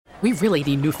We really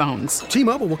need new phones.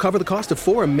 T-Mobile will cover the cost of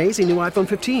 4 amazing new iPhone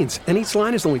 15s, and each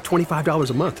line is only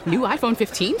 $25 a month. New iPhone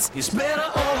 15s? It's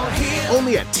better over here.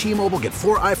 Only at T-Mobile, get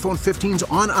 4 iPhone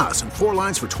 15s on us and 4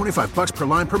 lines for $25 per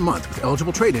line per month with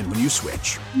eligible trade-in when you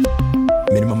switch.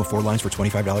 Minimum of 4 lines for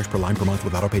 $25 per line per month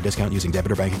with autopay discount using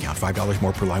debit or bank account. $5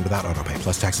 more per line without autopay,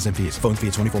 plus taxes and fees. Phone fee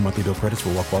at 24 monthly bill credits for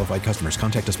well-qualified customers.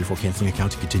 Contact us before canceling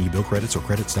account to continue bill credits or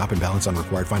credit stop and balance on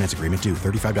required finance agreement due.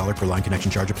 $35 per line connection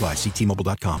charge applies. See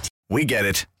T-Mobile.com. We get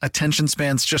it. Attention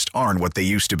spans just aren't what they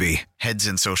used to be. Heads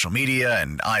in social media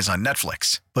and eyes on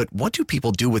Netflix. But what do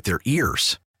people do with their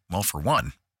ears? Well, for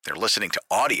one, they're listening to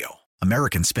audio.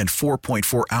 Americans spend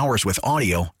 4.4 hours with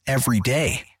audio every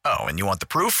day. Oh, and you want the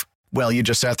proof? Well, you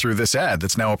just sat through this ad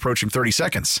that's now approaching 30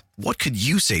 seconds. What could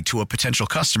you say to a potential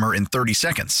customer in 30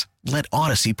 seconds? Let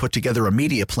Odyssey put together a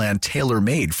media plan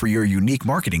tailor-made for your unique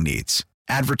marketing needs.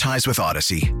 Advertise with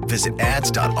Odyssey. Visit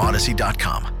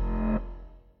ads.odyssey.com.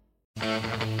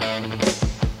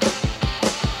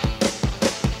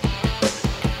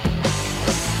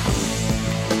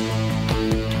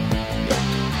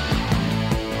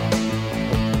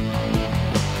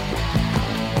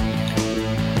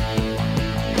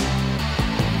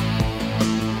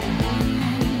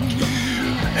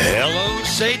 Hello,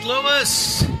 St.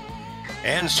 Louis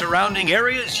and surrounding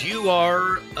areas. You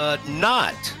are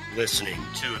not listening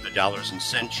to the Dollars and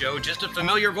Cents Show. Just a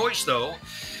familiar voice, though,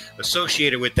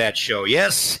 associated with that show.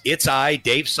 Yes, it's I,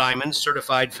 Dave Simon,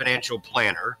 certified financial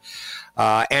planner,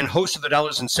 and host of the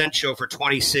Dollars and Cents Show for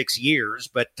 26 years.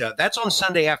 But that's on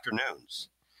Sunday afternoons.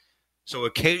 So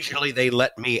occasionally they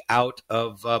let me out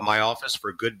of my office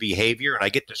for good behavior, and I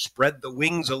get to spread the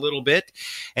wings a little bit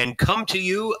and come to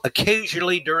you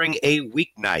occasionally during a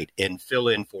weeknight and fill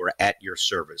in for At Your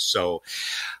Service. So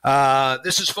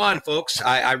this is fun, folks.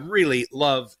 I really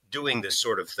love doing this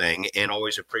sort of thing and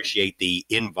always appreciate the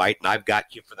invite, and I've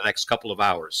got you for the next couple of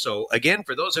hours. So again,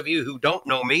 for those of you who don't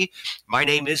know me, my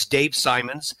name is Dave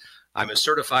Simons. I'm a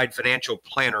certified financial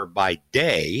planner by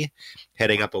day,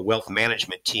 heading up a wealth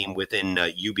management team within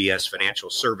UBS Financial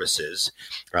Services.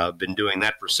 I've been doing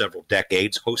that for several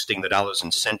decades, hosting the Dollars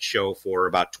and Cents Show for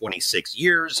about 26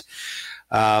 years,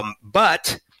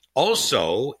 but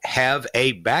also have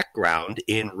a background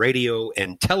in radio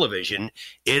and television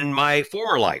in my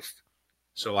former life.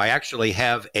 So I actually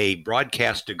have a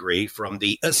broadcast degree from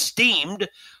the esteemed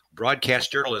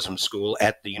Broadcast Journalism School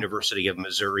at the University of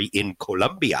Missouri in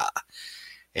Columbia,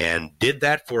 and did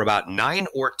that for about 9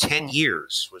 or 10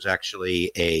 years. Was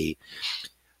actually a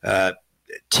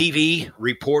TV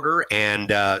reporter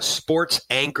and sports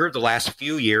anchor the last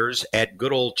few years at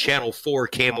good old Channel 4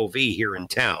 KMOV here in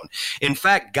town. In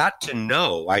fact, got to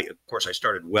know, of course I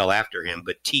started well after him,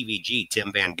 but TVG,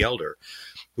 Tim Van Gelder,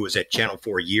 who was at Channel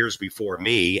 4 years before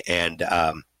me, and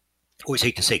always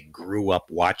hate to say grew up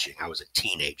watching. I was a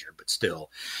teenager, but still.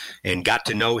 And got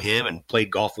to know him and played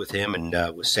golf with him, and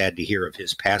was sad to hear of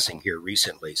his passing here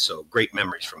recently. So great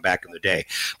memories from back in the day.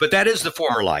 But that is the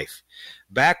former life.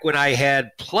 Back when I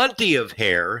had plenty of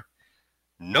hair,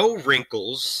 no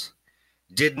wrinkles,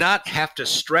 did not have to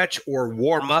stretch or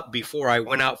warm up before I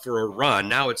went out for a run.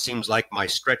 Now it seems like my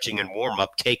stretching and warm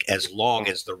up take as long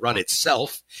as the run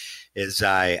itself, as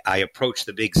I approach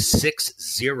the big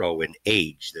 6-0 in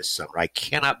age this summer. I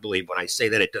cannot believe when I say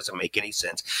that. It doesn't make any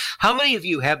sense. How many of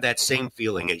you have that same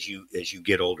feeling as you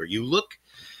get older? You look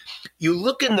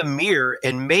in the mirror,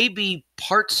 and maybe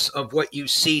parts of what you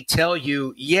see tell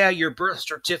you, yeah, your birth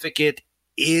certificate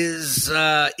is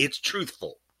it's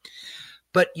truthful,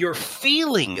 but your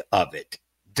feeling of it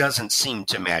doesn't seem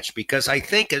to match, because I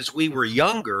think as we were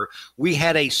younger, we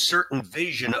had a certain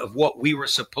vision of what we were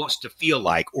supposed to feel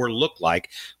like or look like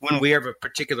when we were of a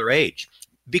particular age,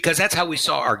 because that's how we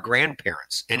saw our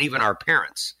grandparents and even our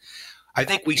parents. I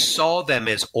think we saw them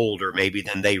as older maybe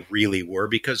than they really were,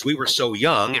 because we were so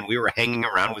young and we were hanging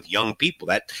around with young people.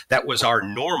 That was our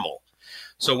normal.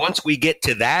 So once we get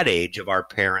to that age of our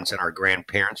parents and our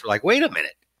grandparents, we're like, wait a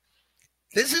minute,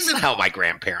 this isn't how my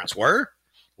grandparents were.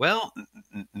 Well,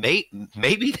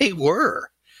 maybe they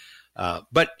were.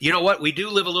 But you know what? We do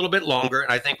live a little bit longer,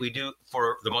 and I think we do,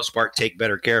 for the most part, take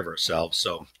better care of ourselves.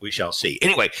 So we shall see.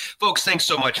 Anyway, folks, thanks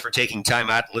so much for taking time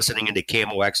out, listening into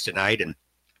KMOX tonight. And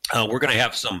we're going to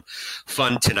have some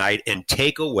fun tonight and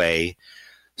take away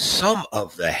some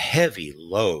of the heavy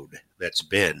load that's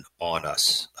been on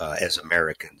us as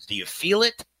Americans. Do you feel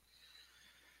it?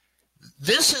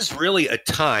 This is really a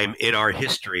time in our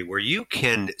history where you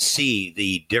can see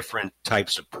the different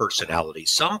types of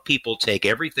personalities. Some people take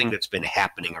everything that's been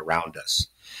happening around us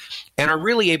and are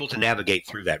really able to navigate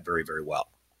through that very, very well.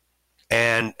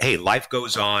 And hey, life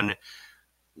goes on.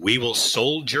 We will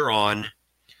soldier on.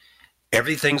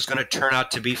 everything's going to turn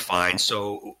out to be fine.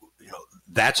 So,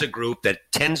 that's a group that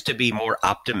tends to be more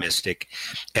optimistic.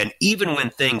 And even when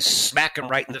things smack them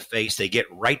right in the face, they get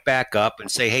right back up and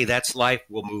say, hey, that's life,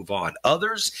 we'll move on.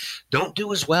 Others don't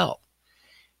do as well.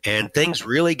 And things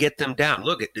really get them down.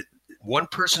 Look, one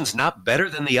person's not better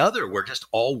than the other. We're just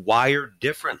all wired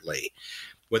differently,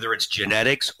 whether it's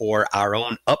genetics or our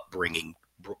own upbringing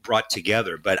brought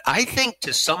together. But I think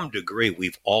to some degree,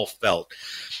 we've all felt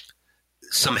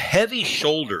some heavy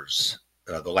shoulders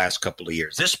the last couple of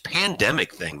years. This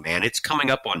pandemic thing, man, it's coming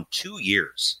up on 2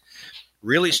 years.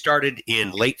 Really started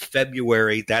in late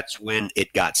February. That's when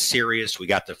it got serious. We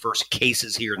got the first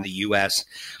cases here in the U.S.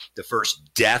 The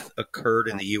first death occurred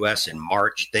in the U.S. in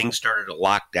March. Things started to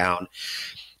lock down.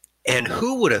 And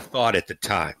who would have thought at the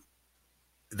time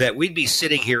that we'd be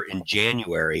sitting here in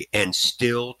January and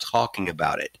still talking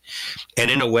about it?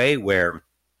 And in a way where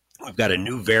we've got a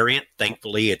new variant.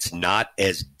 Thankfully, it's not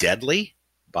as deadly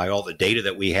by all the data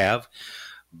that we have,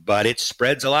 but it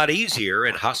spreads a lot easier,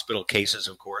 and hospital cases,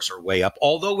 of course, are way up,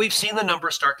 although we've seen the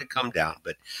numbers start to come down.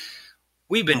 But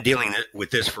we've been dealing with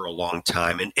this for a long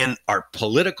time, and our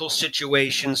political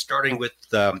situation, starting with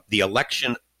the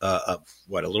election of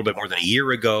a little bit more than a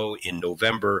year ago in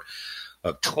November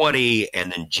of 20,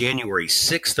 and then January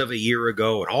 6th of a year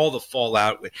ago, and all the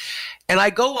fallout. And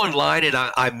I go online, and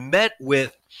I met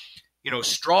with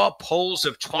straw polls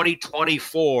of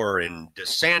 2024, and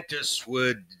DeSantis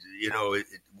would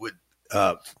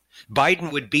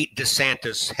Biden would beat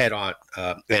DeSantis head on,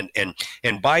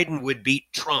 and Biden would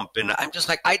beat Trump. And I'm just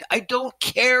like, I don't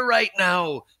care right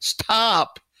now.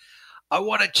 Stop. I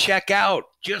want to check out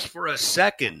just for a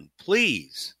second,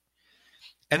 please.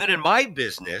 And then in my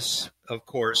business, of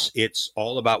course, it's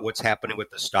all about what's happening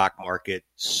with the stock market.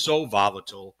 So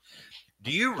volatile.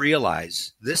 Do you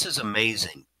realize this is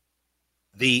amazing?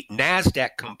 The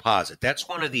NASDAQ composite, that's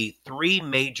one of the three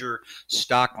major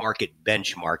stock market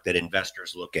benchmark that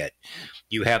investors look at.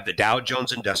 You have the Dow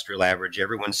Jones Industrial Average.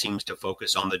 Everyone seems to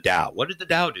focus on the Dow. What did the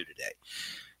Dow do today?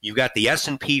 You've got the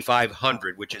S&P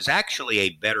 500, which is actually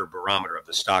a better barometer of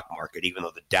the stock market, even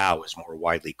though the Dow is more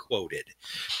widely quoted.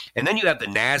 And then you have the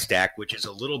NASDAQ, which is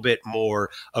a little bit more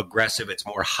aggressive. It's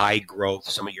more high growth.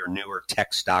 Some of your newer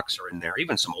tech stocks are in there,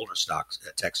 even some older stocks,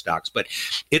 tech stocks, but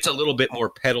it's a little bit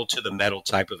more pedal to the metal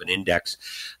type of an index.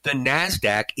 The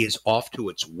NASDAQ is off to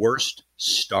its worst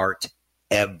start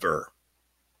ever.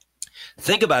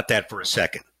 Think about that for a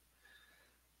second.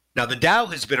 Now, the Dow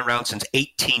has been around since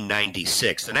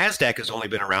 1896. The NASDAQ has only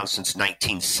been around since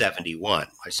 1971.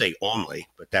 I say only,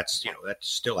 but that's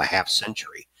still a half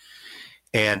century.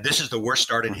 And this is the worst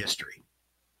start in history.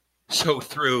 So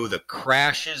through the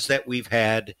crashes that we've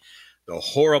had, the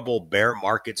horrible bear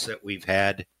markets that we've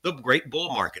had, the great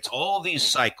bull markets, all these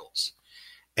cycles,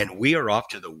 and we are off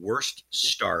to the worst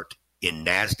start in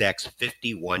NASDAQ's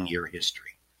 51-year history.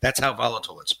 That's how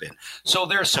volatile it's been. So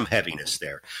there's some heaviness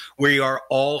there. We are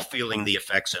all feeling the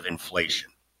effects of inflation,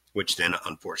 which then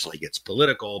unfortunately gets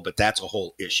political, but that's a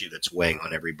whole issue that's weighing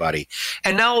on everybody.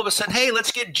 And now all of a sudden, hey,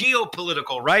 let's get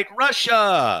geopolitical, right?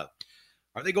 Russia.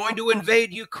 Are they going to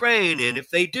invade Ukraine? And if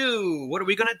they do, what are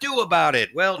we going to do about it?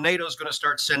 Well, NATO's going to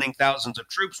start sending thousands of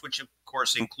troops, which of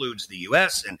course includes the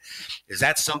U.S. And is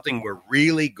that something we're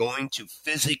really going to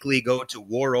physically go to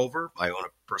war over? My own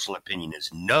personal opinion is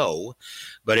no,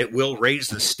 but it will raise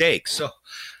the stakes. So,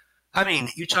 I mean,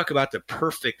 you talk about the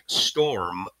perfect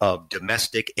storm of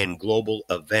domestic and global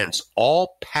events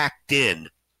all packed in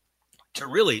to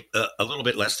really a little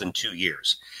bit less than 2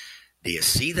 years. Do you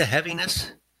see the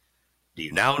heaviness? Do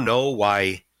you now know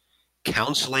why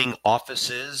counseling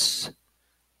offices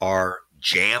are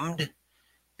jammed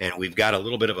and we've got a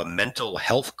little bit of a mental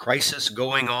health crisis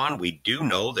going on? We do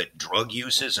know that drug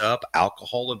use is up,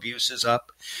 alcohol abuse is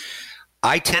up.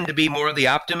 I tend to be more of the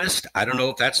optimist. I don't know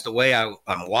if that's the way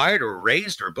I'm wired or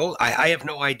raised or both. I have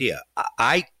no idea.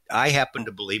 I happen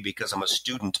to believe, because I'm a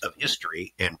student of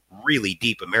history and really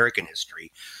deep American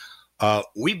history,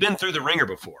 we've been through the ringer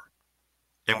before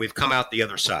and we've come out the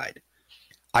other side.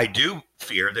 I do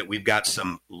fear that we've got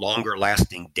some longer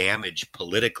lasting damage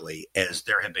politically, as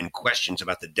there have been questions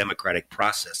about the democratic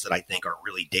process that I think are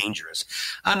really dangerous.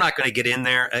 I'm not going to get in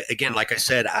there. Again, like I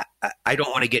said, I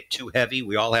don't want to get too heavy.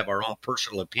 We all have our own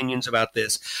personal opinions about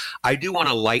this. I do want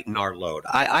to lighten our load.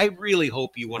 I really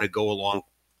hope you want to go along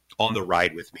on the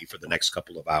ride with me for the next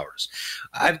couple of hours.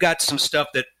 I've got some stuff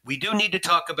that we do need to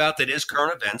talk about that is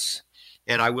current events.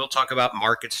 And I will talk about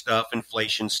market stuff,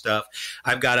 inflation stuff.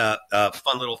 I've got a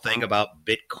fun little thing about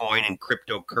Bitcoin and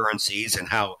cryptocurrencies and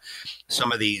how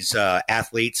some of these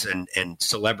athletes and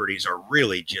celebrities are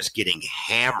really just getting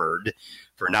hammered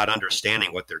for not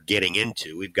understanding what they're getting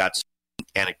into. We've got some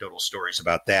anecdotal stories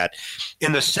about that.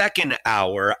 In the second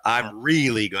hour, I'm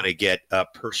really going to get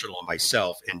personal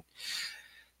myself. And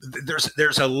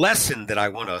there's a lesson that I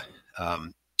want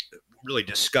to really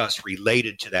discuss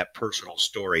related to that personal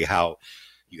story, how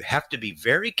you have to be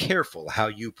very careful how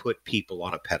you put people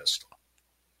on a pedestal,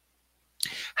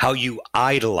 how you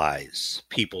idolize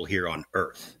people here on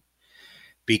earth,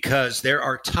 because there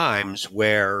are times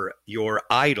where your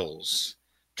idols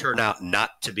turn out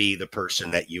not to be the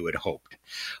person that you had hoped.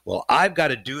 Well, I've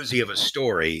got a doozy of a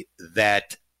story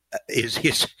that is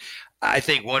I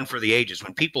think, one for the ages.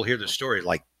 When people hear the story,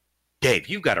 like, Dave,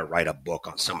 you've got to write a book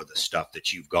on some of the stuff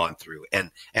that you've gone through.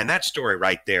 And that story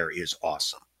right there is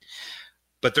awesome.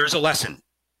 But there's a lesson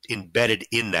embedded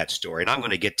in that story, and I'm going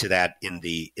to get to that in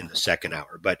the second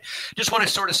hour. But just want to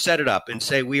sort of set it up and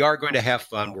say we are going to have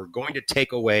fun. We're going to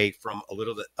take away from a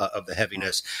little of the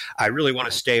heaviness. I really want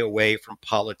to stay away from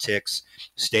politics,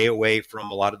 stay away from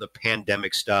a lot of the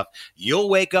pandemic stuff. You'll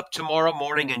wake up tomorrow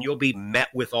morning and you'll be met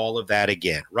with all of that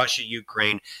again. Russia,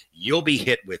 Ukraine, you'll be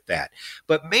hit with that.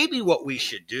 But maybe what we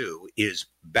should do is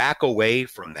back away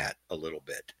from that a little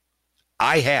bit.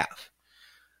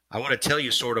 I want to tell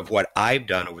you sort of what I've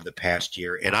done over the past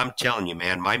year. And I'm telling you,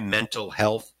 man, my mental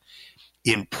health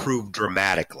improved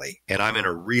dramatically. And I'm in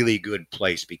a really good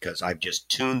place because I've just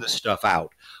tuned the stuff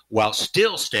out while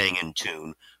still staying in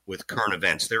tune with current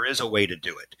events. There is a way to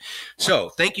do it. So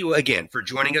thank you again for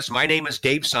joining us. My name is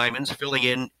Dave Simons, filling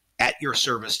in at your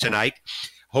service tonight.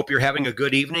 Hope you're having a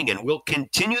good evening, and we'll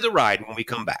continue the ride when we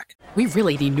come back. We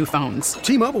really need new phones.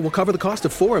 T-Mobile will cover the cost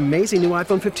of 4 amazing new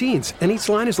iPhone 15s, and each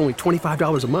line is only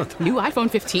 $25 a month. New iPhone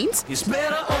 15s? It's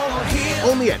better over here.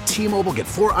 Only at T-Mobile, get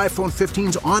 4 iPhone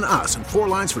 15s on us and 4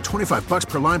 lines for $25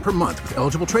 per line per month with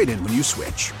eligible trade-in when you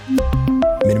switch.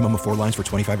 Minimum of 4 lines for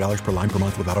 $25 per line per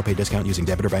month with auto-pay discount using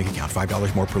debit or bank account.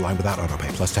 $5 more per line without auto-pay,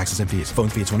 plus taxes and fees. Phone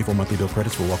fee at 24 monthly bill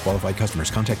credits for well-qualified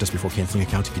customers. Contact us before canceling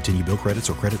account to continue bill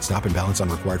credits or credit stop and balance on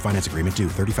required finance agreement due.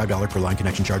 $35 per line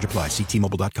connection charge applies. See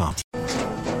T-Mobile.com.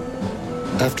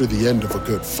 After the end of a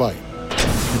good fight,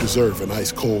 you deserve an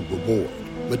ice-cold reward.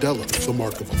 Modelo is the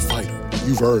mark of a fighter.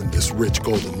 You've earned this rich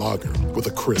golden lager with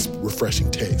a crisp, refreshing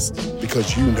taste.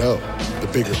 Because you know, the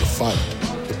bigger the fight,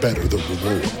 the better the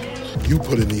reward. You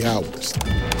put in the hours,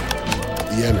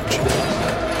 the energy,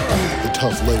 the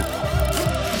tough labor.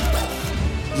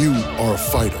 You are a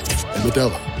fighter, and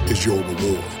Modelo is your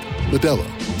reward. Modelo,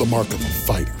 the mark of a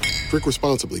fighter. Drink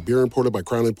responsibly. Beer imported by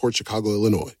Crown Imports, Chicago,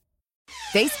 Illinois.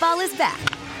 Baseball is back,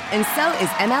 and so is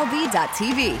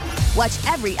MLB.tv.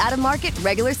 Watch every out-of-market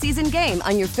regular season game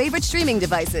on your favorite streaming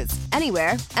devices,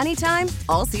 anywhere, anytime,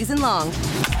 all season long.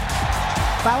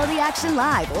 Follow the action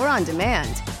live or on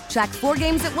demand. Track 4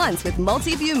 games at once with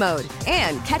multi-view mode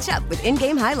and catch up with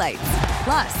in-game highlights.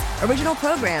 Plus, original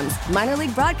programs, minor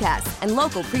league broadcasts, and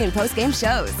local pre- and post-game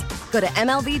shows. Go to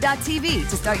MLB.tv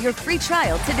to start your free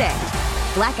trial today.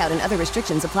 Blackout and other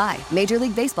restrictions apply. Major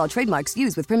League Baseball trademarks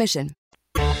used with permission.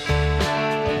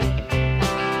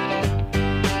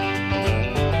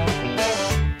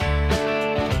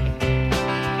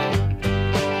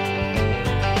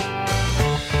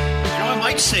 I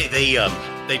might say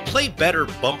they play better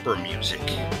bumper music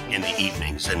in the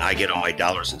evenings than I get on my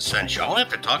Dollars and Cents show. I'll have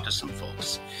to talk to some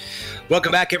folks.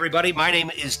 Welcome back, everybody. My name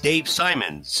is Dave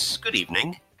Simons. Good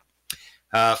evening.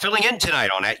 Filling in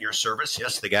tonight on At Your Service.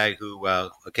 Yes, the guy who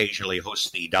occasionally hosts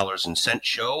the Dollars and Cents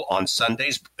show on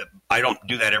Sundays. I don't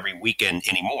do that every weekend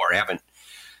anymore. I haven't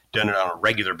done it on a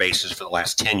regular basis for the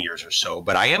last 10 years or so.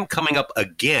 But I am coming up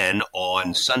again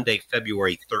on Sunday,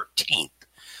 February 13th.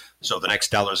 So the next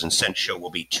Dollars and Cents show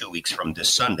will be 2 weeks from this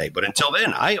Sunday. But until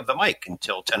then, I have the mic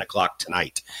until 10 o'clock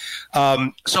tonight.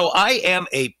 So I am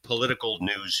a political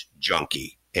news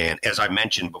junkie. And as I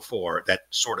mentioned before, that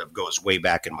sort of goes way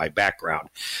back in my background.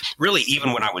 Really,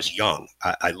 even when I was young,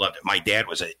 I loved it. My dad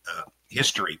was a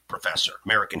history professor,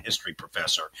 American history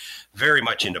professor, very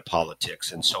much into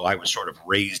politics. And so I was sort of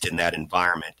raised in that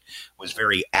environment, was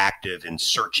very active in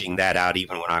searching that out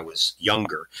even when I was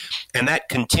younger. And that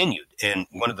continued. And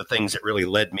one of the things that really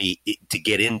led me to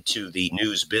get into the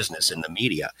news business and the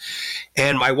media.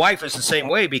 And my wife is the same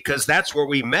way because that's where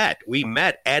we met. We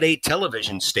met at a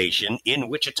television station in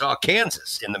Wichita,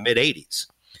 Kansas in the mid-'80s.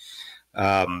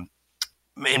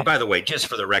 And by the way, just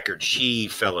for the record, she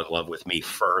fell in love with me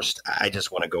first. I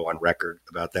just want to go on record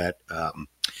about that. I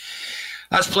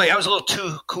was a little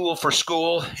too cool for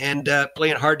school and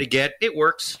playing hard to get. It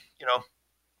works, you know.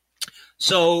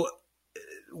 So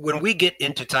when we get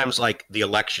into times like the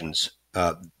elections,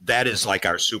 that is like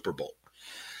our Super Bowl.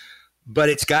 But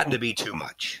it's gotten to be too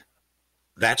much.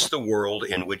 that's the world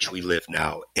in which we live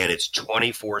now, and it's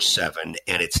 24/7,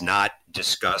 and it's not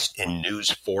discussed in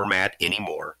news format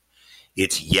anymore.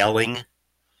 It's yelling.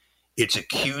 It's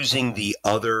accusing the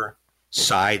other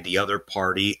side, the other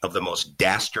party, of the most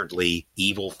dastardly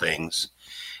evil things.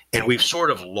 And we've sort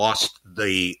of lost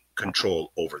the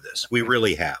control over this. We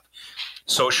really have.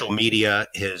 Social media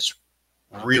has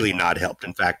really not helped.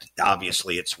 In fact,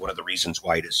 obviously, it's one of the reasons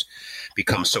why it has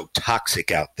become so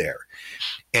toxic out there.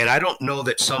 And I don't know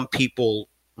that some people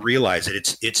realize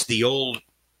it. It's the old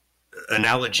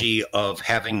analogy of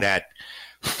having that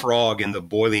frog in the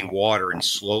boiling water and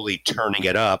slowly turning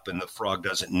it up, and the frog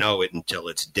doesn't know it until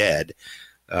it's dead.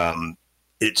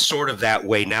 It's sort of that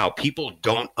way now. People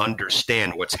don't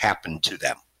understand what's happened to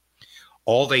them.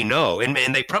 All they know, and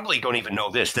they probably don't even know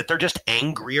this, that they're just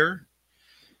angrier,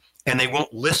 and they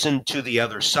won't listen to the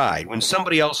other side. When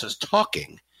somebody else is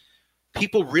talking,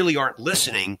 people really aren't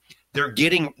listening. They're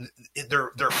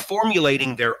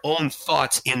formulating their own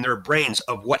thoughts in their brains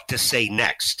of what to say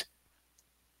next,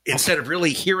 instead of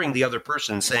really hearing the other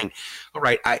person and saying, all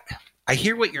right, I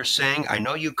hear what you're saying. I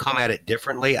know you come at it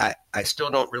differently. I still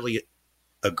don't really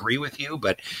agree with you,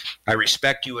 but I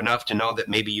respect you enough to know that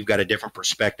maybe you've got a different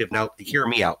perspective. Now, hear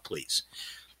me out, please.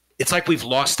 It's like we've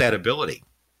lost that ability.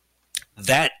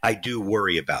 That I do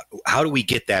worry about. How do we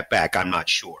get that back? I'm not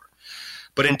sure.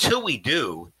 But until we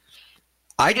do,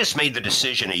 I just made the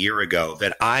decision a year ago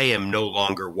that I am no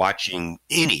longer watching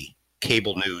any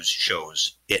cable news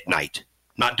shows at night.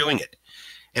 Not doing it.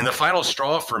 And the final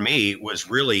straw for me was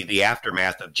really the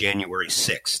aftermath of January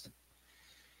 6th.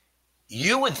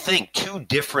 You would think two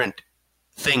different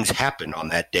things happened on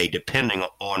that day depending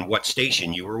on what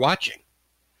station you were watching.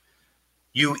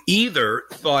 You either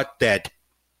thought that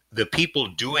the people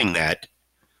doing that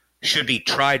should be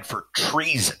tried for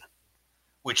treason,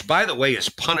 which, by the way, is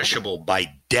punishable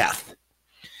by death,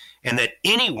 and that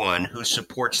anyone who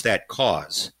supports that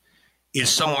cause is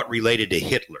somewhat related to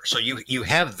Hitler. So you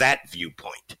have that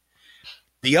viewpoint.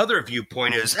 The other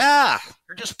viewpoint is, they're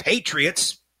just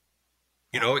patriots,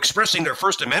 expressing their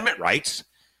First Amendment rights.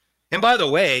 And by the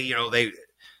way,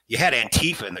 you had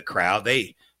Antifa in the crowd.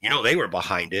 They were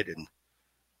behind it, and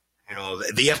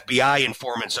the FBI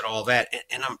informants and all that.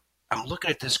 And I'm looking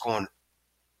at this going,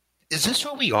 is this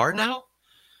who we are now?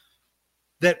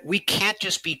 That we can't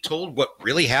just be told what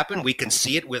really happened. We can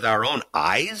see it with our own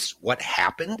eyes, what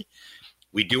happened.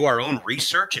 We do our own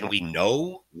research and we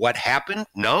know what happened.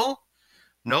 No,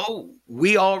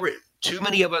 too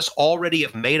many of us already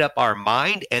have made up our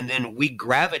mind, and then we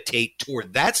gravitate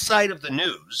toward that side of the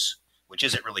news, which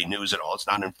isn't really news at all. It's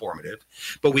not informative,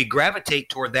 but we gravitate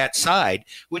toward that side,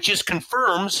 which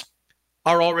confirms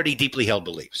our already deeply held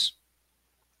beliefs.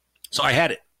 So I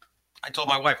had it. I told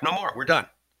my wife, no more. We're done.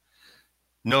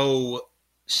 No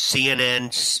CNN,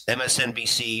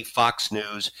 MSNBC, Fox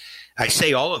News. I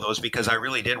say all of those because I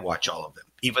really did watch all of them,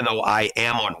 even though I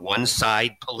am on one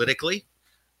side politically.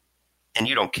 And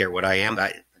you don't care what I am.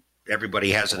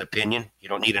 Everybody has an opinion. You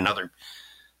don't need another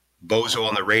bozo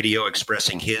on the radio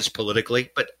expressing his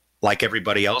politically. But like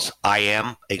everybody else, I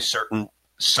am a certain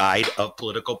side of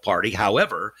political party.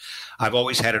 However, I've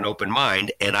always had an open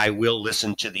mind, and I will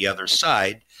listen to the other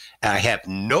side. I have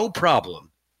no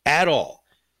problem at all.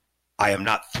 I am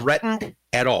not threatened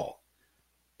at all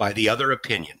by the other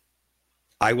opinion.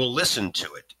 I will listen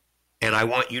to it, and I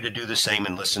want you to do the same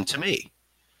and listen to me.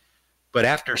 But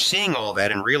after seeing all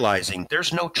that and realizing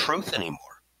there's no truth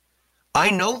anymore, I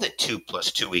know that 2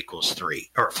 + 2 =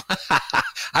 3. Or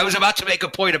I was about to make a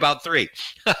point about 3.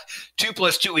 2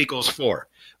 + 2 = 4.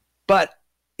 But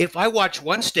if I watch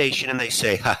one station and they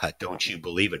say, don't you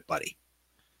believe it, buddy?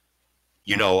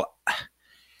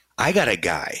 I got a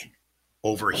guy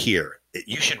over here.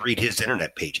 You should read his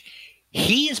internet page.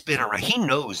 He has been around. He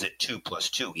knows that 2 +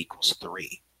 2 =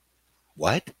 3.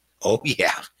 What? Oh,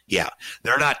 yeah.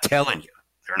 They're not telling you.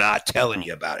 They're not telling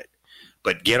you about it.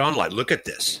 But get online. Look at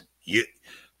this. You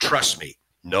trust me.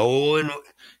 No one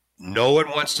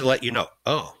wants to let you know.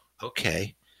 Oh,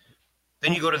 okay.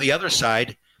 Then you go to the other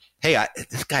side. Hey,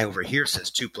 this guy over here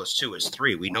says 2 + 2 =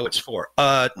 3. We know it's 4.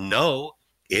 No,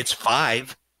 it's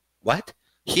 5. What?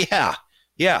 Yeah.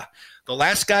 The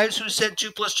last guys who said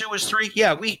 2 + 2 = 3.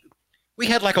 Yeah, we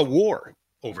had like a war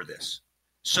over this.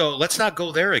 So let's not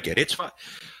go there again. It's fine.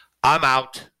 I'm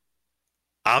out.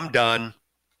 I'm done.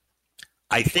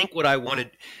 I think what I wanted,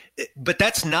 but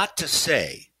that's not to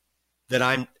say that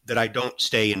I don't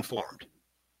stay informed.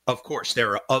 Of course,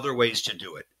 there are other ways to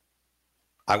do it.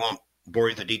 I won't bore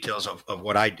you with the details of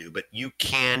what I do, but you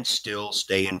can still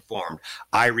stay informed.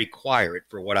 I require it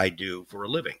for what I do for a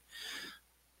living.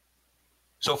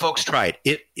 So, folks, try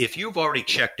it. If you've already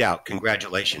checked out,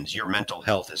 congratulations. Your mental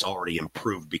health has already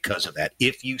improved because of that.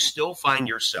 If you still find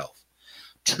yourself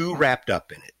too wrapped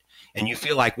up in it and you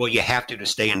feel like, well, you have to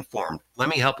stay informed, let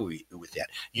me help you with that.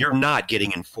 You're not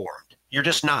getting informed. You're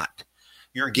just not.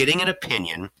 You're getting an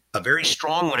opinion, a very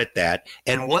strong one at that,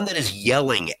 and one that is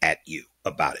yelling at you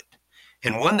about it,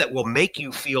 and one that will make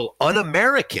you feel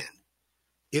un-American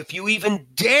if you even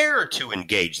dare to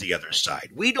engage the other side.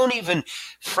 We don't even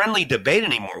friendly debate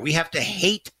anymore. We have to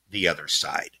hate the other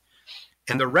side.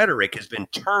 And the rhetoric has been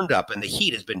turned up and the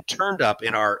heat has been turned up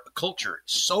in our culture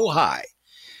so high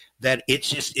that it's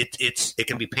just, it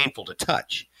can be painful to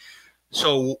touch.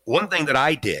 So one thing that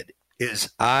I did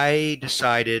is I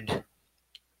decided,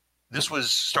 this was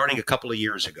starting a couple of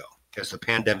years ago as the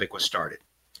pandemic was started,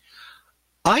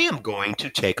 I am going to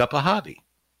take up a hobby.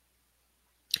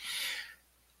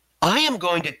 I am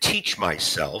going to teach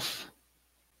myself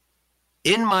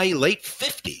in my late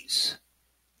 50s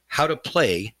how to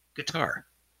play guitar.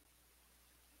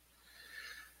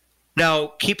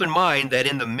 Now, keep in mind that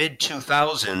in the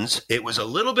mid-2000s, it was a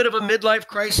little bit of a midlife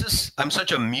crisis. I'm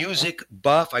such a music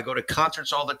buff. I go to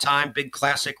concerts all the time, big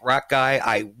classic rock guy.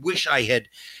 I wish I had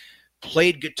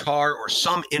played guitar or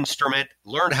some instrument,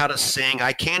 learned how to sing.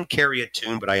 I can carry a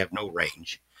tune, but I have no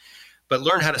range. But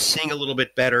learn how to sing a little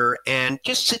bit better and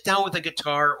just sit down with a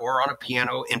guitar or on a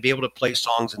piano and be able to play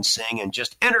songs and sing and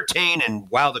just entertain and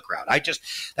wow the crowd.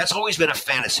 That's always been a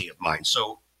fantasy of mine.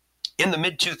 So in the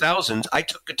mid-2000s, I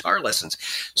took guitar lessons.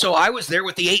 So I was there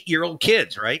with the 8-year-old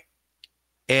kids, right?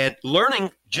 And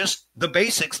learning just the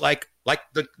basics like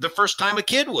the first time a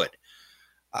kid would.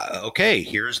 Okay,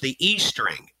 here's the E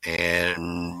string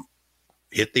and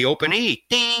hit the open E.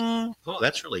 Ding! Oh,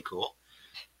 that's really cool.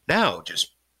 Now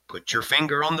just put your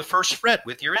finger on the first fret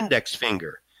with your index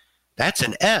finger. That's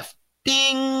an F.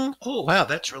 Ding! Oh, wow,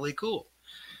 that's really cool.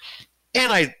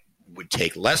 And I would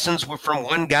take lessons from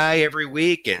one guy every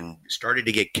week and started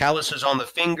to get calluses on the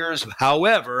fingers.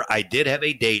 However, I did have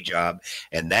a day job,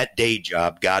 and that day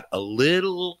job got a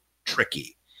little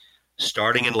tricky.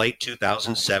 Starting in late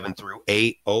 2007 through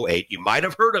 2008, you might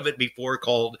have heard of it before,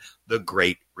 called the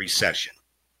Great Recession.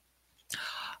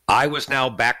 I was now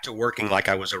back to working like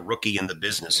I was a rookie in the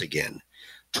business again,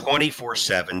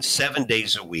 24/7, 7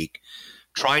 days a week,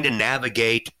 trying to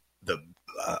navigate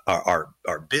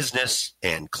our business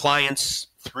and clients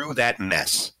through that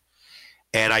mess.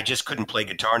 And I just couldn't play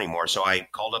guitar anymore. So I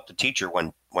called up the teacher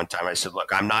one time. I said, look,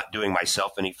 I'm not doing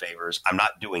myself any favors. I'm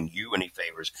not doing you any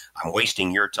favors. I'm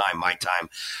wasting your time, my time.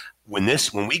 When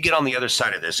we get on the other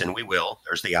side of this, and we will,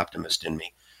 there's the optimist in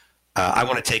me, I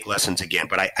want to take lessons again,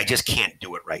 but I just can't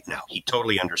do it right now. He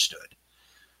totally understood.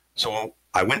 So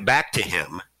I went back to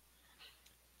him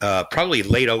probably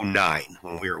late 2009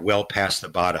 when we were well past the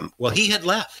bottom. Well, he had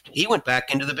left. He went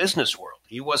back into the business world.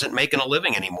 He wasn't making a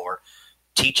living anymore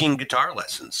teaching guitar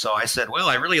lessons. So I said, well,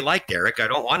 I really liked Eric. I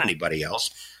don't want anybody else.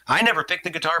 I never picked the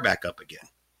guitar back up again.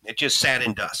 It just sat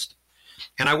in dust.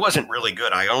 And I wasn't really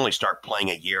good. I only started playing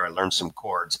a year. I learned some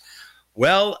chords.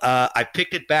 Well, I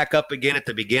picked it back up again at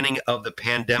the beginning of the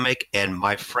pandemic, and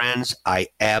my friends, I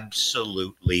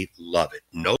absolutely love it.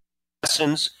 No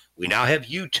lessons. We now have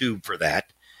YouTube for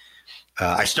that.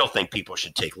 I still think people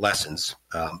should take lessons,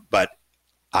 but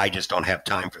I just don't have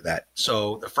time for that.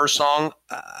 So the first song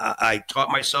I taught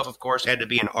myself, of course, had to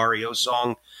be an REO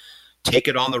song, Take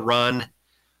It on the Run.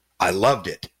 I loved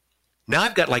it. Now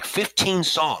I've got like 15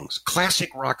 songs,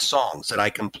 classic rock songs that I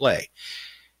can play.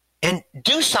 And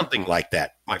do something like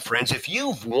that, my friends. If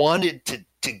you've wanted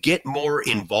to get more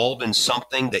involved in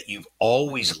something that you've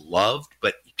always loved,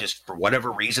 but just for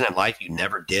whatever reason in life you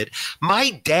never did. My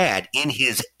dad in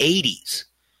his 80s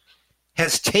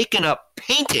has taken up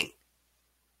painting.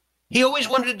 He always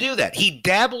wanted to do that. He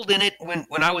dabbled in it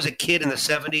when I was a kid in the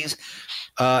 70s.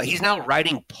 He's now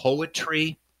writing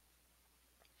poetry.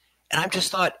 And I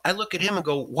just thought, I look at him and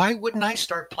go, why wouldn't I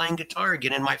start playing guitar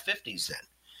again in my 50s then?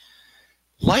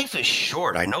 Life is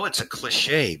short. I know it's a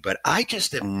cliche, but I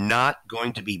just am not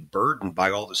going to be burdened by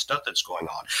all the stuff that's going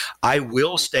on. I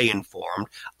will stay informed.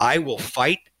 I will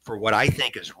fight for what I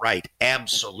think is right,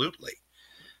 absolutely.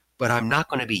 But I'm not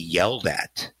going to be yelled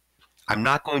at. I'm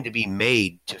not going to be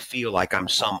made to feel like I'm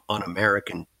some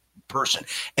un-American person.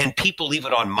 And people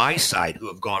even on my side who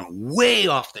have gone way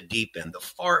off the deep end, the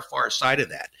far, far side of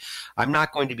that, I'm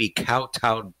not going to be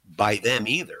kowtowed by them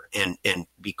either and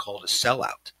be called a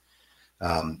sellout.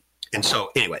 And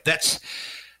so anyway,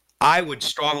 I would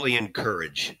strongly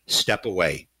encourage step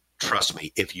away, Trust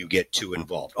me, if you get too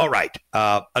involved. All right,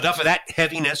 enough of that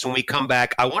heaviness. When we come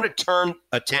back, I want to turn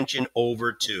attention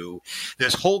over to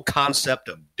this whole concept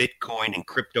of Bitcoin and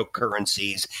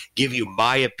cryptocurrencies, give you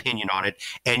my opinion on it,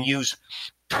 and use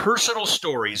personal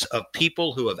stories of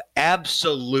people who have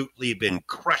absolutely been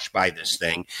crushed by this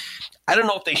thing. I don't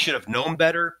know if they should have known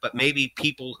better, but maybe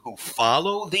people who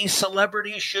follow these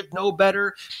celebrities should know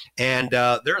better. And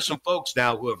there are some folks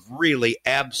now who have really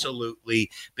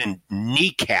absolutely been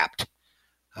kneecapped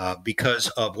because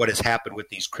of what has happened with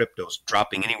these cryptos,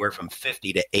 dropping anywhere from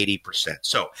 50 to 80%.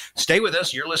 So stay with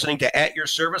us. You're listening to At Your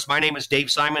Service. My name is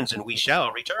Dave Simons, and we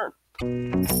shall return.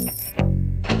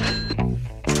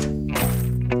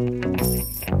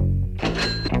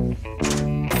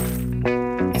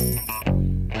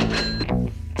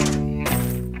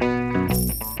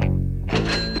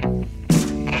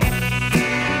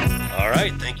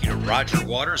 Thank you to Roger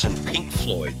Waters and Pink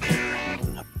Floyd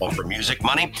there. Bumper music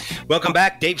money. Welcome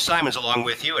back. Dave Simons along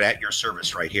with you at Your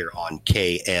Service right here on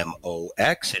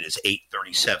KMOX. It is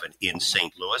 8:37 in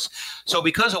St. Louis. So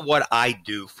because of what I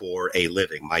do for a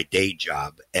living, my day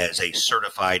job as a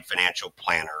certified financial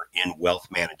planner in wealth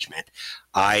management,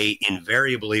 I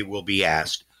invariably will be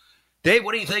asked, Dave,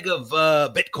 what do you think of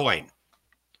Bitcoin?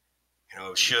 You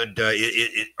know,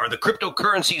 are the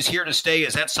cryptocurrencies here to stay?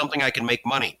 Is that something I can make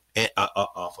money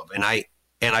off of? And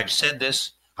I've said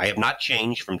this. I have not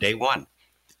changed from day one.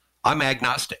 I'm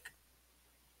agnostic.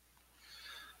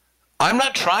 I'm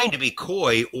not trying to be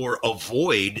coy or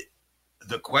avoid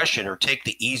the question or take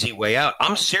the easy way out.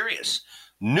 I'm serious.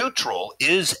 Neutral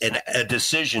is a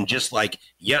decision, just like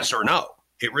yes or no.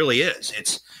 It really is.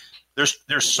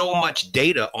 There's so much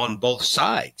data on both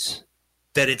sides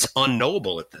that it's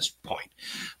unknowable at this point.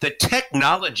 The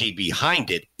technology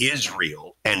behind it is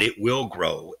real, and it will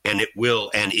grow, and it will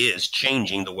and is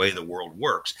changing the way the world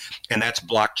works, and that's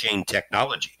blockchain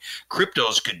technology.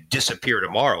 Cryptos could disappear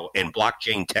tomorrow, and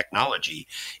blockchain technology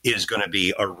is going to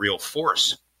be a real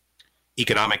force,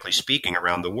 economically speaking,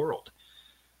 around the world.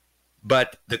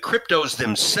 But the cryptos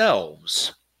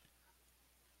themselves,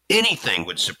 anything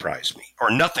would surprise me,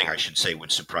 or nothing, I should say,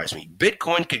 would surprise me.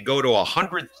 Bitcoin could go to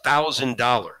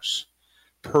 $100,000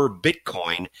 per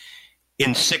Bitcoin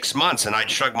in 6 months, and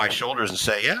I'd shrug my shoulders and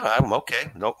say, yeah, I'm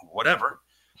okay, no, whatever.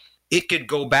 It could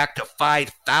go back to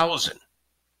 5,000.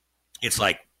 It's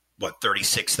like, what,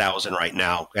 36,000 right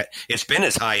now. It's been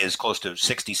as high as close to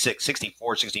 66,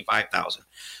 64, 65,000.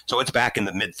 So it's back in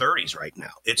the mid-30s right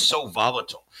now. It's so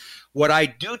volatile. What I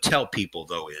do tell people,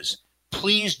 though, is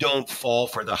please don't fall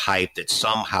for the hype that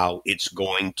somehow it's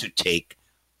going to take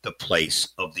the place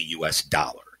of the U.S.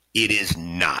 dollar. It is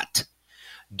not.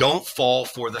 Don't fall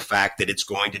for the fact that it's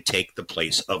going to take the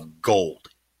place of gold.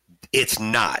 It's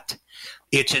not.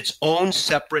 It's its own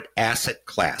separate asset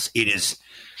class. It is.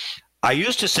 I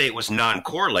used to say it was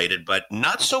non-correlated, but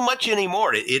not so much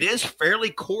anymore. It is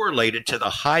fairly correlated to the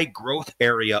high growth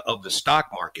area of the stock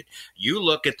market. You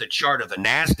look at the chart of the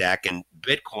NASDAQ, and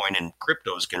Bitcoin and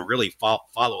cryptos can really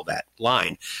follow that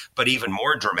line, but even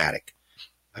more dramatic.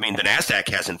 I mean, the NASDAQ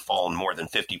hasn't fallen more than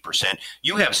 50%.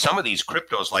 You have some of these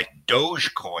cryptos like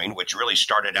Dogecoin, which really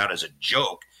started out as a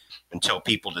joke until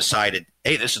people decided,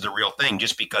 hey, this is the real thing,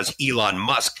 just because Elon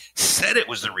Musk said it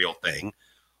was the real thing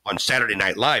on Saturday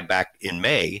Night Live back in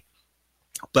May.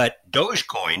 But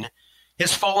Dogecoin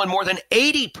has fallen more than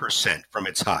 80% from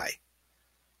its high.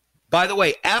 By the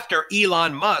way, after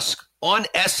Elon Musk on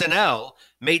SNL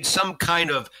made some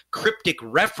kind of cryptic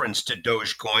reference to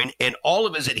Dogecoin, and all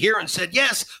of his adherents said,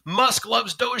 yes, Musk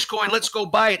loves Dogecoin, let's go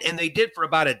buy it. And they did for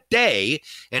about a day.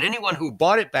 And anyone who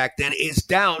bought it back then is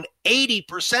down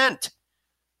 80%.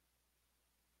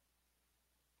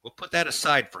 We'll put that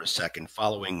aside for a second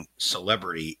following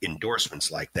celebrity endorsements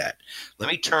like that. Let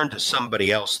me turn to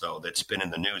somebody else, though, that's been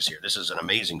in the news here. This is an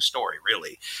amazing story,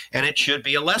 really, and it should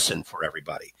be a lesson for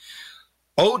everybody.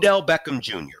 Odell Beckham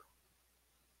Jr.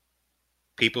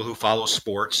 People who follow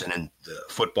sports, and in the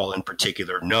football in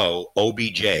particular, know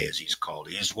OBJ, as he's called.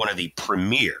 He's one of the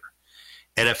premier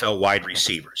NFL wide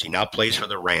receivers. He now plays for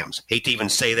the Rams. Hate to even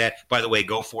say that. By the way,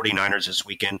 go 49ers this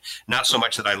weekend. Not so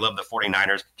much that I love the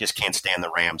 49ers, just can't stand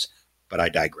the Rams, but I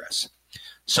digress.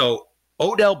 So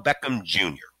Odell Beckham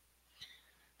Jr.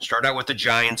 started out with the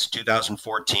Giants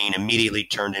 2014, immediately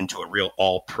turned into a real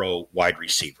all-pro wide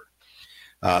receiver.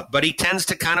 But he tends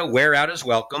to kind of wear out his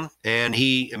welcome, and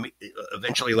he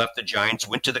eventually left the Giants,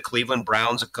 went to the Cleveland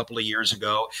Browns a couple of years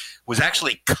ago, was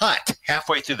actually cut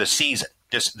halfway through the season.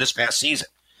 This past season.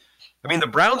 I mean, the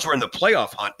Browns were in the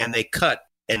playoff hunt, and they cut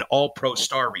an all-pro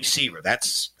star receiver.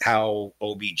 That's how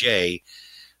OBJ,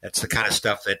 that's the kind of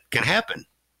stuff that can happen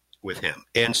with him.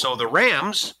 And so the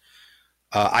Rams,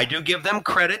 I do give them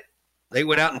credit. they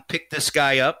went out and picked this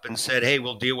guy up and said, hey,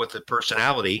 we'll deal with the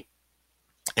personality.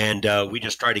 And we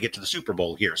just try to get to the Super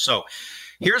Bowl here. So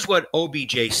here's what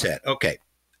OBJ said. Okay.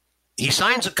 He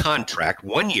signs a contract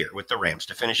 1 year with the Rams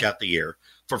to finish out the year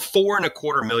for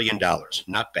 $4.25 million.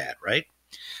 Not bad, right?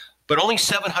 But only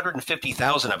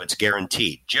 $750,000 of it's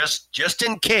guaranteed. Just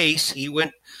in case he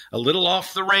went a little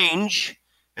off the range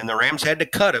and the Rams had to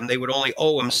cut him, they would only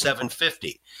owe him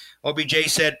 $750,000. OBJ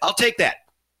said, I'll take that.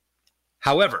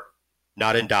 However,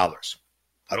 not in dollars.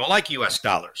 I don't like U.S.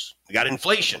 dollars. We got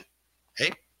inflation.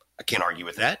 Hey, I can't argue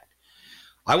with that.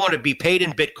 I want to be paid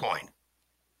in Bitcoin.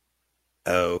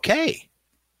 Okay.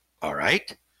 All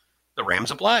right. The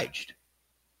Rams obliged.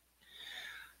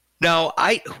 Now,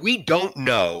 we don't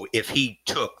know if he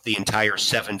took the entire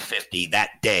 $750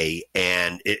 that day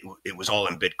and it was all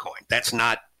in Bitcoin.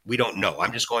 We don't know.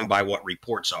 I'm just going by what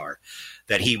reports are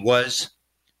that he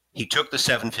took the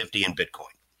 $750 in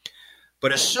Bitcoin.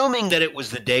 But assuming that it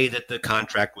was the day that the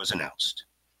contract was announced,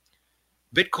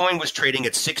 Bitcoin was trading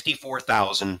at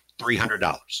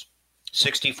 $64,300.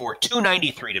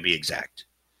 $64,293 to be exact.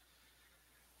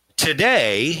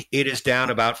 Today, it is down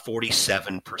about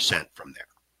 47% from there,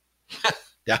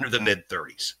 down to the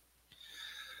mid-30s.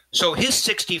 So his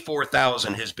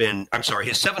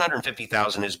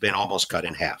 $750,000 has been almost cut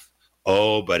in half.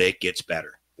 Oh, but it gets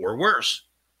better or worse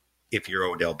if you're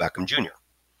Odell Beckham Jr.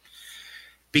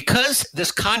 Because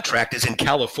this contract is in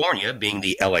California, being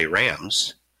the LA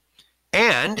Rams,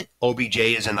 and OBJ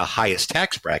is in the highest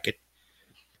tax bracket,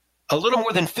 a little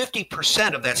more than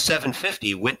 50% of that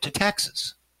 $750 went to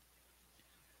taxes.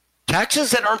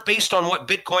 Taxes that aren't based on what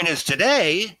Bitcoin is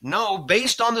today, no,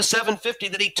 based on the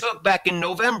 $750 that he took back in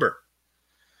November.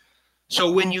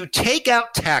 So when you take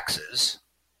out taxes,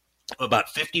 about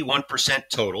 51%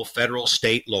 total, federal,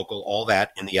 state, local, all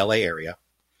that in the LA area,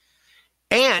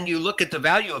 and you look at the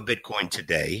value of Bitcoin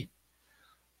today,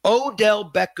 Odell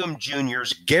Beckham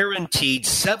Jr.'s guaranteed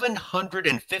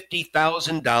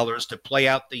 $750,000 to play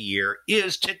out the year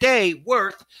is today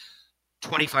worth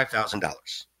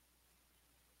 $25,000.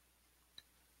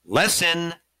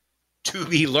 Lesson to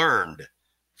be learned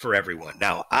for everyone.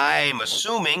 Now, I'm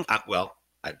assuming, I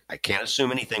can't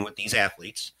assume anything with these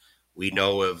athletes. We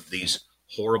know of these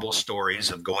horrible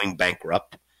stories of going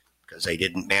bankrupt because they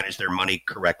didn't manage their money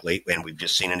correctly, and we've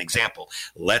just seen an example.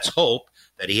 Let's hope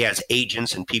that he has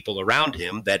agents and people around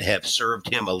him that have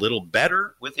served him a little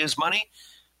better with his money,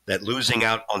 that losing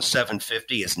out on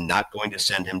 $750 is not going to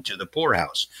send him to the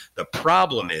poorhouse. The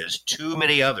problem is too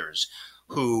many others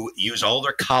who use all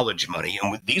their college money,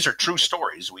 and these are true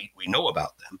stories, we know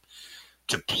about them,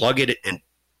 to plug it and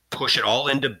push it all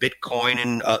into Bitcoin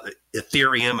and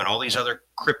Ethereum and all these other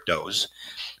cryptos.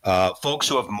 Folks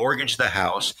who have mortgaged the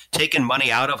house, taken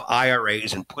money out of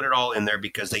IRAs and put it all in there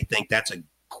because they think that's a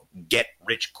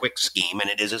get-rich-quick scheme, and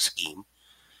it is a scheme.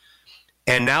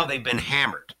 And now they've been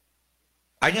hammered.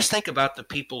 I just think about the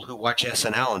people who watch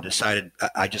SNL and decided,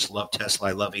 I just love Tesla,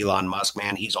 I love Elon Musk,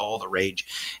 man, he's all the rage,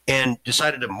 and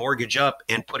decided to mortgage up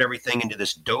and put everything into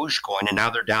this Dogecoin, and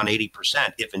now they're down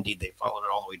 80%, if indeed they followed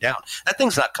it all the way down. That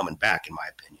thing's not coming back, in my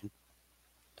opinion.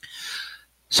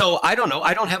 So I don't know.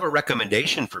 I don't have a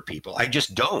recommendation for people. I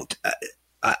just don't.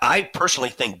 I personally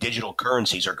think digital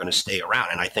currencies are going to stay around,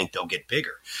 and I think they'll get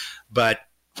bigger. But,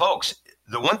 folks,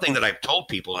 the one thing that I've told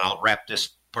people, and I'll wrap this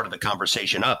part of the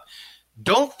conversation up,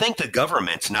 don't think the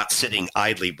government's not sitting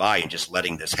idly by and just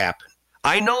letting this happen.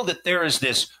 I know that there is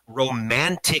this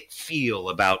romantic feel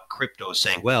about crypto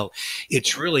saying, well,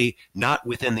 it's really not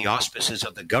within the auspices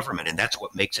of the government, and that's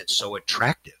what makes it so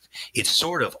attractive. It's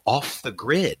sort of off the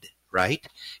grid, right?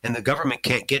 And the government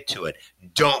can't get to it.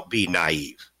 Don't be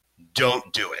naive.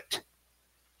 Don't do it.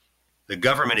 The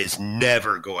government is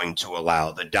never going to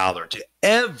allow the dollar to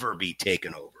ever be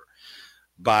taken over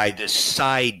by this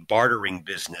side bartering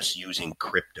business using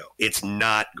crypto. It's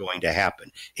not going to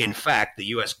happen. In fact, the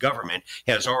U.S. government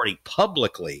has already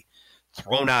publicly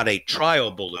thrown out a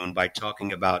trial balloon by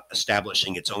talking about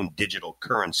establishing its own digital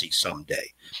currency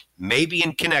someday, maybe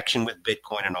in connection with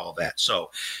Bitcoin and all that. So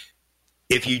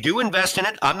if you do invest in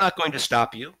it, I'm not going to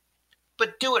stop you,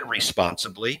 but do it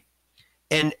responsibly.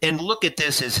 And look at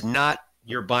this as not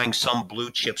you're buying some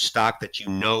blue chip stock that you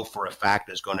know for a fact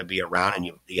is going to be around and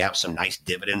you have some nice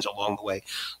dividends along the way.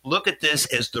 Look at this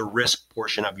as the risk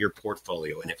portion of your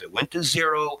portfolio. And if it went to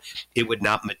zero, it would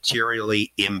not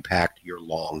materially impact your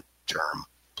long-term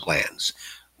plans.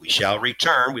 We shall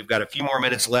return. We've got a few more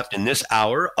minutes left in this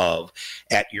hour of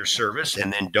At Your Service,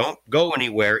 and then don't go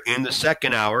anywhere in the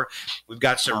second hour. We've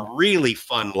got some really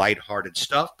fun, lighthearted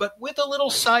stuff, but with a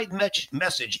little side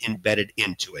message embedded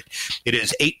into it. It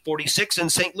is 8:46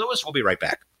 in St. Louis. We'll be right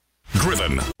back.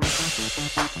 Driven,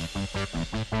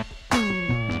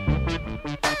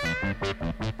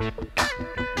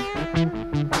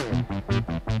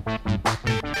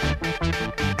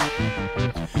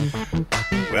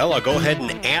 Well, I'll go ahead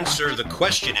and answer the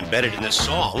question embedded in this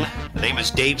song. The name is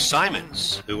Dave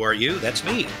Simons. Who are you? That's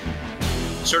me.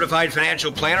 Certified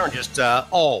financial planner and just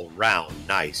all-round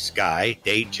nice guy.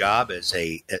 Day job as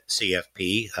a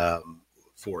CFP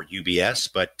for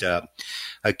UBS, but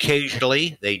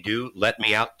occasionally they do let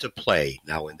me out to play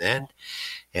now and then.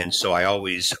 And so I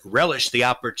always relish the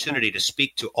opportunity to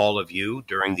speak to all of you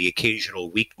during the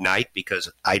occasional weeknight because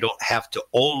I don't have to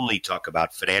only talk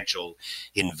about financial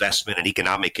investment and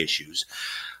economic issues.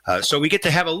 So we get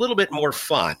to have a little bit more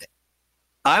fun.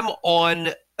 I'm on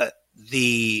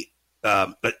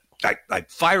I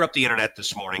fire up the internet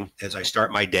this morning as I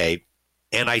start my day,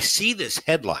 and I see this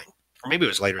headline, or maybe it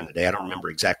was later in the day. I don't remember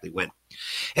exactly when.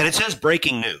 And it says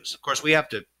breaking news. Of course, we have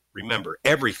to remember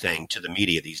everything to the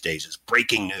media these days is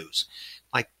breaking news.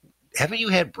 Like, haven't you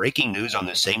had breaking news on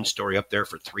the same story up there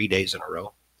for 3 days in a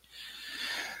row?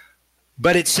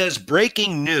 But it says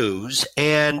breaking news,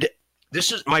 and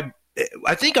this is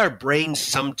I think our brains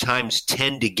sometimes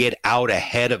tend to get out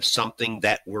ahead of something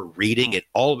that we're reading. It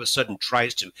all of a sudden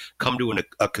tries to come to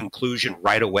a conclusion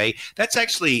right away. That's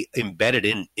actually embedded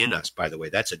in us, by the way.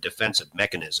 That's a defensive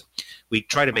mechanism. We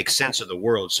try to make sense of the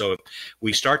world. So if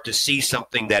we start to see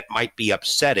something that might be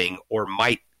upsetting or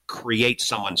might create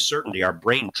some uncertainty, our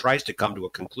brain tries to come to a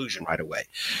conclusion right away.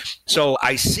 So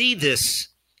I see this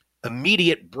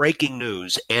immediate breaking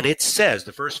news, and it says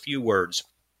the first few words,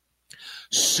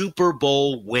 Super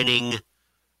Bowl winning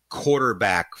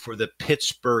quarterback for the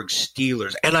Pittsburgh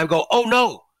Steelers. And I go, oh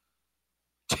no,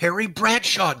 Terry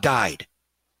Bradshaw died.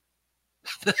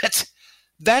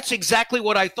 That's exactly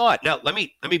what I thought. Now, let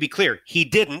me be clear. He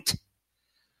didn't.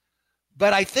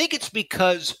 But I think it's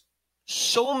because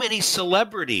so many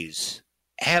celebrities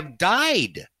have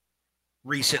died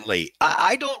recently.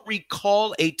 I don't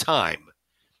recall a time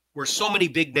where so many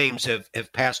big names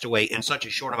have passed away in such a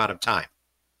short amount of time.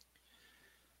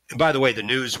 And by the way, the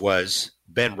news was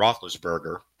Ben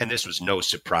Roethlisberger, and this was no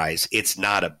surprise. It's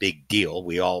not a big deal.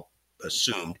 We all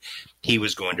assumed he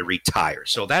was going to retire.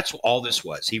 So that's all this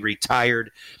was. He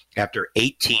retired after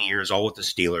 18 years, all with the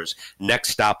Steelers. Next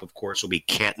stop, of course, will be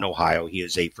Canton, Ohio. He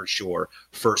is a, for sure,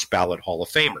 first ballot Hall of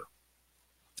Famer.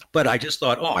 But I just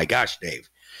thought, oh my gosh, Dave,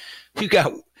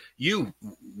 you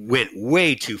went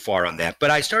way too far on that.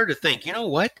 But I started to think, you know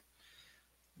what?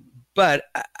 But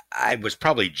I was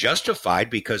probably justified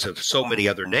because of so many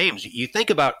other names. You think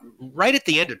about right at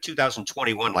the end of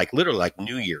 2021, like literally like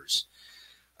New Year's,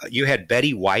 you had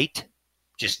Betty White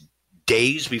just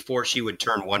days before she would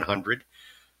turn 100.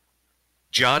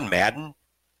 John Madden,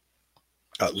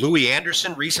 Louis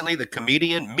Anderson recently, the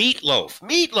comedian,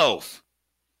 Meatloaf,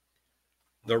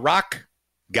 the rock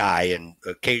guy and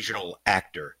occasional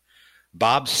actor,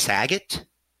 Bob Saget,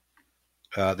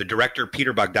 the director,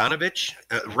 Peter Bogdanovich,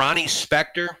 Ronnie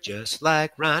Spector, just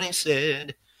like Ronnie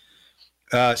said,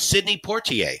 Sidney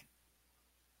Poitier,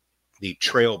 the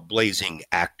trailblazing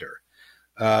actor.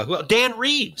 Dan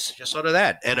Reeves, just thought of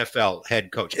that, NFL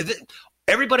head coach.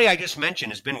 Everybody I just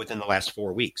mentioned has been within the last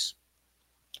 4 weeks.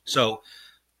 So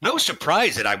no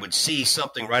surprise that I would see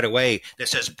something right away that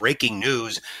says breaking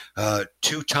news,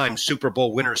 two-time Super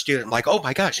Bowl winner Steelers. I'm like, oh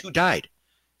my gosh, who died?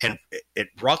 And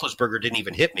Roethlisberger didn't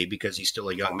even hit me because he's still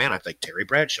a young man. I think Terry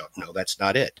Bradshaw. No, that's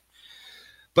not it.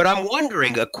 But I'm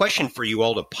wondering, a question for you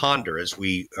all to ponder as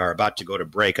we are about to go to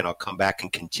break, and I'll come back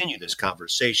and continue this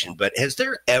conversation. But has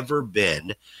there ever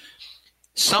been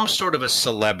some sort of a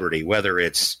celebrity, whether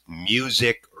it's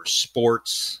music or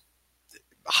sports,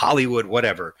 Hollywood,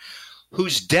 whatever,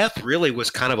 whose death really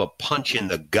was kind of a punch in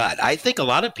the gut? I think a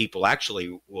lot of people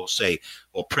actually will say,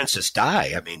 well, Princess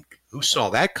Di, I mean, who saw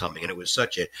that coming? And it was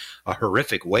such a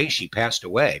horrific way she passed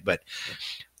away. But,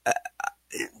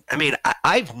 I mean,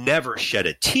 I've never shed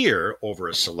a tear over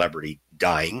a celebrity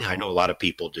dying. I know a lot of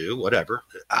people do, whatever.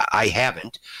 I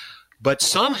haven't. But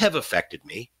some have affected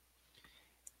me.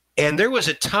 And there was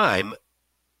a time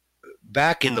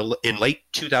back in late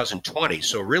 2020,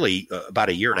 so really about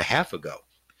a year and a half ago,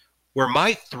 where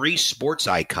my three sports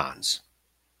icons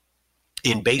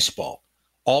in baseball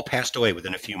all passed away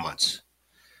within a few months.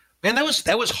 Man,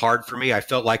 that was hard for me. I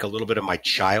felt like a little bit of my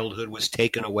childhood was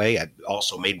taken away. It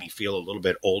also made me feel a little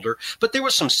bit older, but there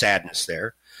was some sadness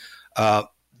there.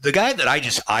 The guy that I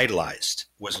just idolized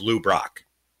was Lou Brock.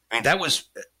 I mean,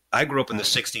 I grew up in the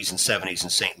 60s and 70s in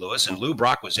St. Louis, and Lou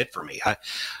Brock was it for me.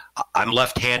 I'm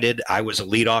left-handed. I was a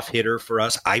leadoff hitter for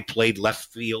us. I played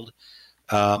left field.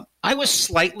 I was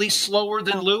slightly slower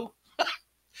than Lou.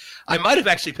 I might have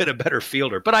actually been a better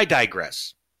fielder, but I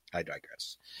digress. I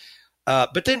digress.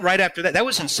 But then right after that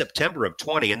was in September of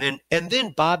 20, and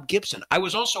then Bob Gibson. I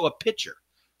was also a pitcher,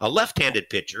 a left-handed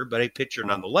pitcher, but a pitcher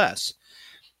nonetheless.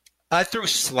 I threw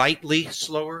slightly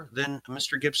slower than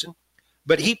Mr. Gibson,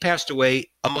 but he passed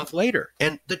away a month later.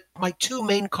 And my two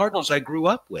main Cardinals I grew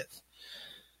up with,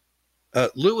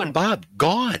 Lou and Bob,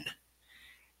 gone.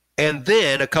 And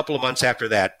then a couple of months after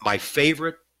that, my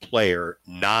favorite player,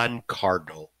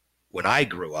 non-Cardinal, when I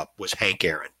grew up, was Hank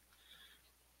Aaron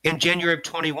in January of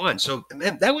 21. So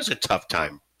man, that was a tough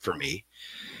time for me.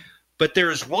 But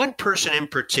there's one person in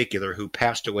particular who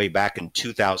passed away back in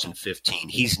 2015.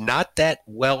 He's not that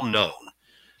well known,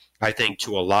 I think,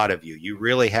 to a lot of you. You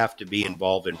really have to be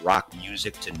involved in rock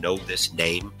music to know this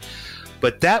name.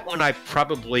 But that one,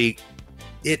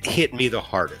 it hit me the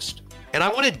hardest. And I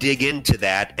want to dig into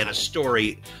that and a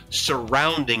story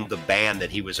surrounding the band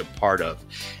that he was a part of.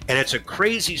 And it's a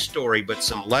crazy story, but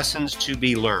some lessons to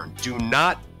be learned. Do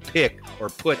not pick or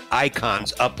put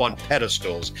icons up on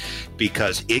pedestals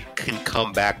because it can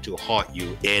come back to haunt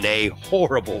you in a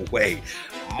horrible way.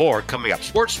 More coming up.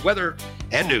 Sports, weather,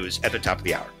 and news at the top of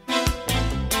the hour.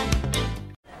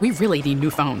 We really need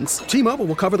new phones. T-Mobile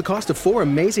will cover the cost of 4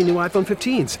 amazing new iPhone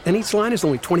 15s, and each line is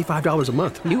only $25 a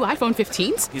month. New iPhone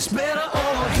 15s? It's better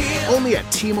over here. Only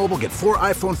at T-Mobile, get 4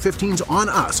 iPhone 15s on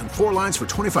us and 4 lines for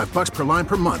 $25 per line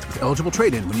per month with eligible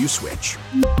trade-in when you switch.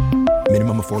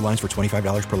 Minimum of 4 lines for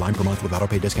 $25 per line per month with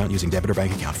autopay discount using debit or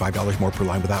bank account. $5 more per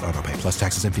line without autopay, plus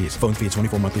taxes and fees. Phone fee at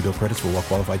 24 monthly bill credits for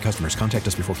well-qualified customers. Contact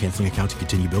us before canceling account to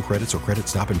continue bill credits or credit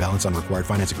stop and balance on required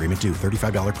finance agreement due.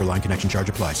 $35 per line connection charge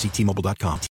applies. See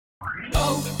T-Mobile.com.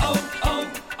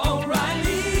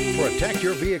 O'Reilly. Protect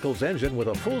your vehicle's engine with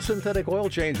a full synthetic oil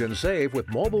change and save with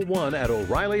Mobil 1 at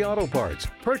O'Reilly Auto Parts.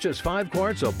 Purchase 5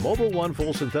 quarts of Mobil 1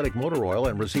 full synthetic motor oil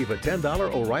and receive a $10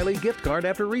 O'Reilly gift card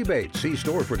after rebate. See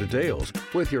store for details.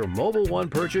 With your Mobil 1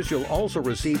 purchase, you'll also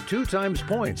receive 2 times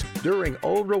points during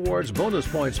O Rewards Bonus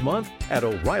Points Month at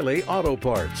O'Reilly Auto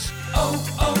Parts.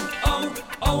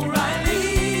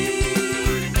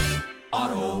 O'Reilly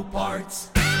Auto Parts.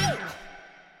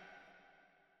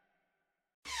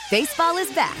 Baseball is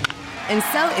back, and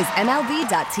so is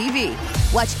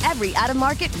MLB.tv. Watch every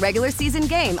out-of-market, regular season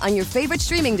game on your favorite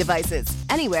streaming devices,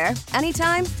 anywhere,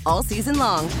 anytime, all season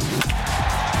long.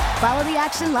 Follow the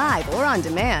action live or on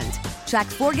demand. Track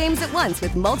 4 games at once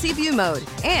with multi-view mode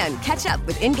and catch up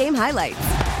with in-game highlights.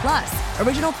 Plus,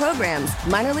 original programs,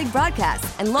 minor league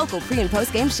broadcasts, and local pre- and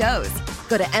post-game shows.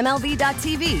 Go to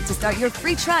MLB.tv to start your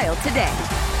free trial today.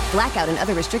 Blackout and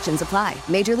other restrictions apply.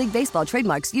 Major League Baseball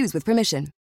trademarks used with permission.